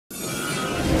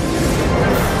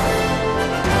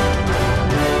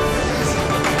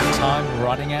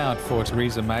for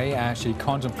Theresa May as she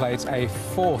contemplates a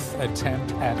fourth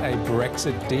attempt at a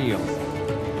Brexit deal.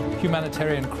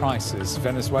 Humanitarian crisis.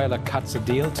 Venezuela cuts a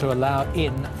deal to allow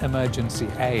in emergency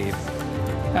aid.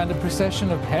 And a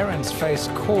procession of parents face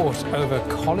court over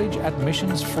college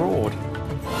admissions fraud.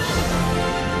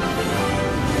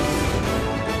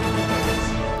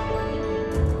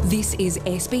 This is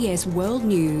SBS World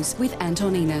News with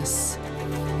Anton Enus.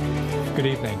 Good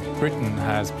evening. Britain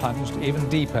has plunged even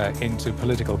deeper into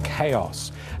political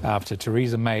chaos after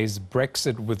Theresa May's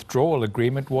Brexit withdrawal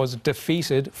agreement was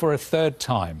defeated for a third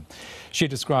time. She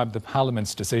described the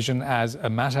Parliament's decision as a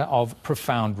matter of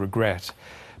profound regret.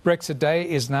 Brexit Day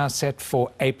is now set for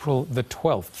April the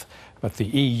 12th, but the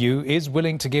EU is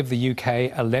willing to give the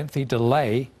UK a lengthy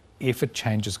delay if it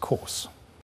changes course.